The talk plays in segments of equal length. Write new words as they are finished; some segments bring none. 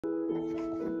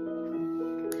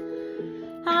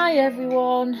Hi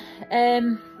everyone,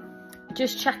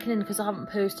 just checking in because I haven't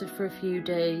posted for a few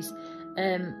days.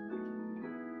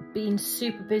 Been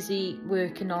super busy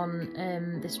working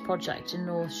on this project in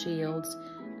North Shields,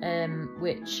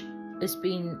 which has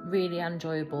been really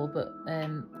enjoyable but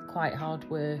quite hard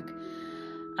work.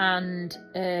 And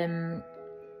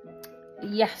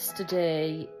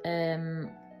yesterday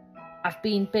I've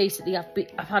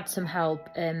had some help.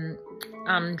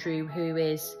 Andrew, who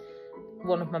is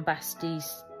one of my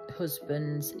besties'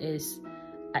 husbands, is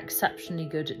exceptionally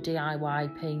good at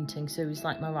DIY painting, so he's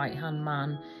like my right hand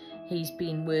man. He's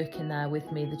been working there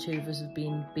with me. The two of us have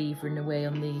been beavering away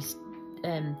on these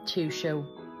two show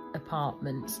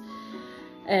apartments.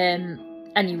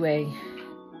 Anyway,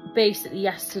 basically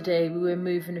yesterday we were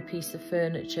moving a piece of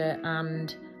furniture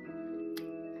and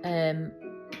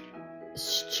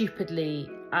stupidly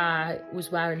I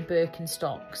was wearing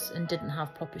Birkenstocks and didn't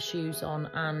have proper shoes on,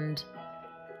 and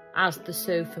as the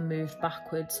sofa moved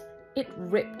backwards, it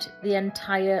ripped the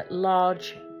entire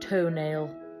large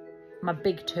toenail, my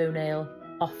big toenail,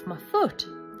 off my foot.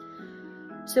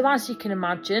 So as you can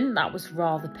imagine, that was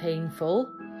rather painful.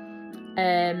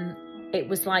 It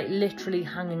was like literally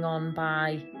hanging on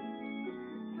by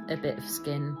a bit of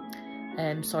skin.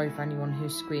 Sorry for anyone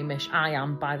who's squeamish. I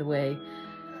am, by the way.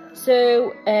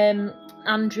 So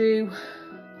Andrew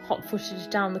hot-footed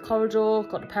down the corridor,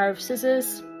 got a pair of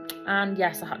scissors, and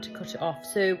yes, I had to cut it off.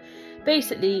 So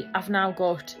basically I've now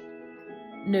got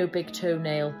no big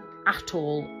toenail at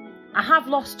all. I have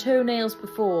lost toenails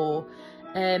before,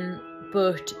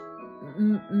 but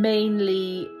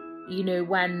mainly, you know,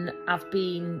 when I've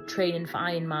been training for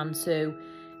Ironman, so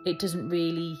it doesn't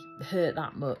really hurt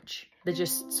that much. They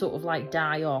just sort of like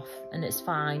die off and it's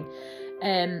fine.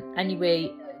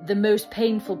 Anyway, the most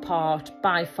painful part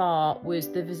by far was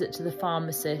the visit to the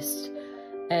pharmacist.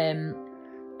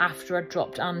 After I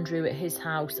dropped Andrew at his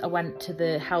house, I went to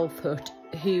the health hut,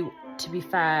 who, to be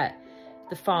fair,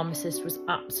 the pharmacist was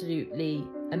absolutely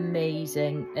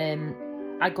amazing.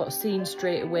 I got seen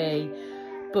straight away,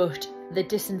 but the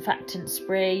disinfectant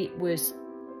spray was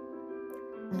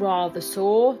rather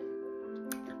sore.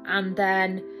 And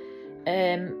then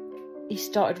he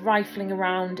started rifling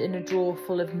around in a drawer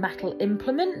full of metal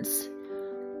implements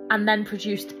and then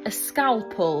produced a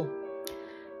scalpel.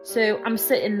 So I'm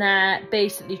sitting there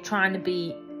basically trying to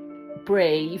be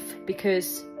brave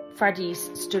because Freddie's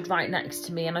stood right next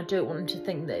to me and I don't want him to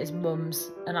think that his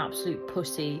mum's an absolute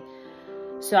pussy.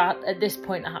 So at this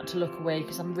point I had to look away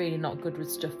because I'm really not good with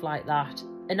stuff like that.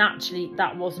 And actually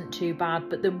that wasn't too bad,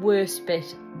 but the worst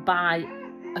bit by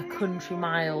a country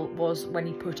mile was when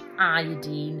he put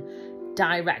iodine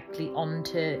directly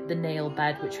onto the nail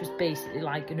bed, which was basically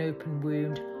like an open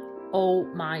wound. Oh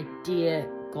my dear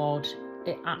God,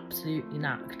 it absolutely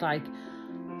knacked. Like,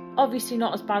 obviously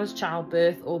not as bad as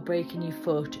childbirth or breaking your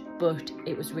foot, but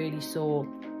it was really sore.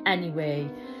 Anyway,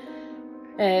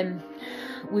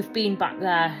 we've been back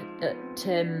there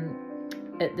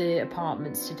at the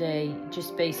apartments today,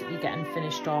 just basically getting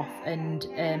finished off, and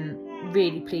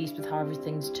really pleased with how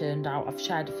everything's turned out. I've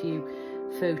shared a few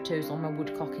photos on my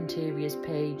Woodcock Interiors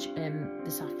page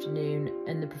this afternoon,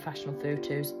 and the professional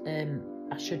photos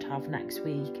I should have next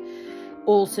week.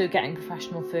 Also getting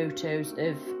professional photos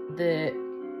of the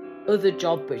other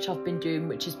job which I've been doing,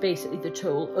 which is basically the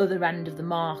total other end of the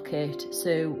market,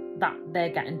 so that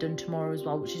they're getting done tomorrow as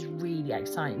well, which is really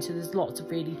exciting. So there's lots of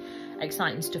really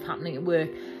exciting stuff happening at work.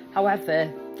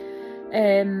 However,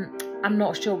 I'm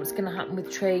not sure what's going to happen with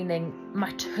training.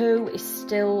 My toe is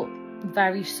still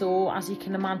very sore, as you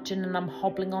can imagine, and I'm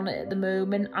hobbling on it at the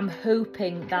moment. I'm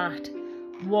hoping that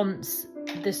once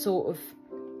the sort of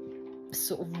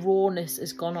rawness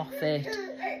has gone off it,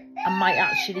 I might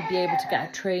actually be able to get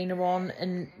a trainer on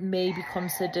and maybe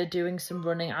consider doing some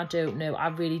running. I don't know. I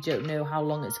really don't know how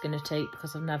long it's going to take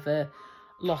because I've never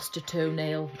lost a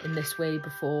toenail in this way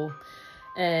before.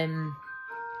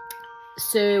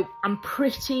 So I'm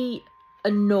pretty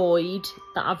annoyed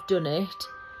that I've done it,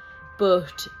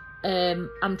 but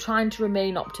I'm trying to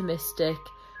remain optimistic.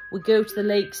 We go to the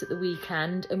lakes at the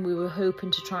weekend and we were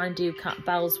hoping to try and do cat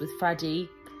bells with Freddie.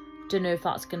 Don't know if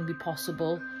that's going to be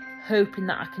possible. Hoping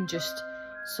that I can just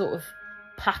sort of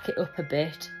pack it up a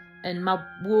bit. And my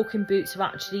walking boots are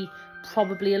actually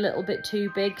probably a little bit too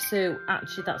big, so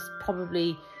actually that's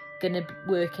probably going to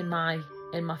work in my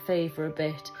favour a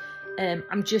bit.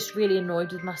 I'm just really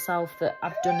annoyed with myself that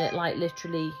I've done it like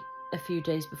literally a few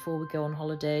days before we go on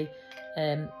holiday.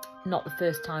 Not the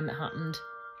first time it happened.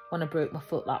 When I broke my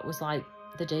foot, that was like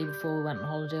the day before we went on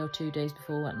holiday, or 2 days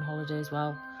before we went on holiday as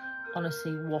well.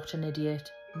 Honestly, what an idiot.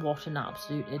 What an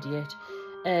absolute idiot.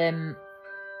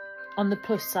 On the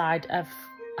plus side, I've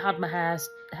had my hair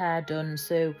done,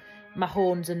 so my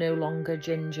horns are no longer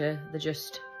ginger.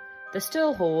 They're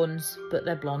still horns, but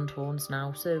they're blonde horns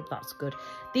now, so that's good.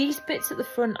 These bits at the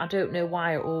front, I don't know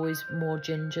why, are always more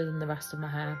ginger than the rest of my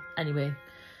hair. Anyway,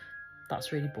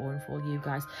 that's really boring for you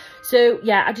guys. So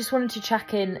yeah, I just wanted to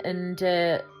check in and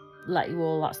let you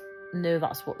all know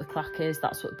that's what the crack is.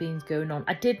 That's what been's going on.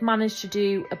 I did manage to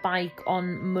do a bike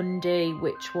on Monday,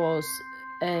 which was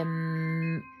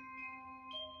 50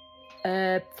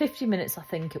 minutes, I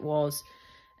think it was.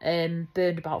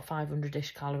 Burned about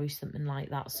 500-ish calories, something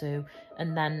like that. So,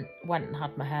 and then went and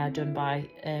had my hair done by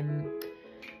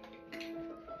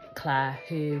Claire,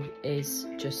 who is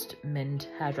just mint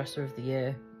hairdresser of the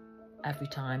year every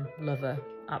time. Love her,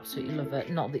 absolutely love her.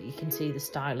 Not that you can see the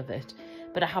style of it,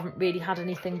 but I haven't really had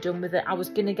anything done with it. I was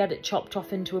gonna get it chopped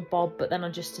off into a bob, but then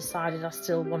I just decided I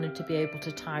still wanted to be able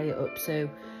to tie it up, so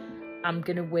I'm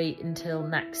gonna wait until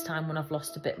next time when I've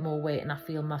lost a bit more weight and I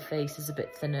feel my face is a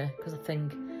bit thinner, because I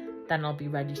think then I'll be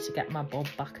ready to get my bob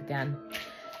back again.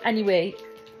 Anyway,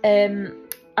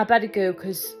 I better go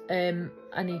because I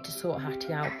need to sort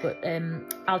Hattie out, but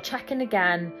I'll check in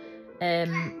again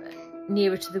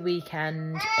nearer to the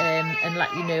weekend and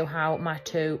let you know how my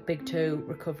big toe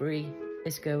recovery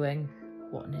is going.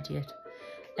 What an idiot.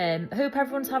 Hope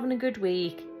everyone's having a good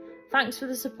week. Thanks for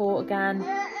the support again.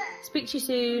 Speak to you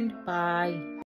soon. Bye.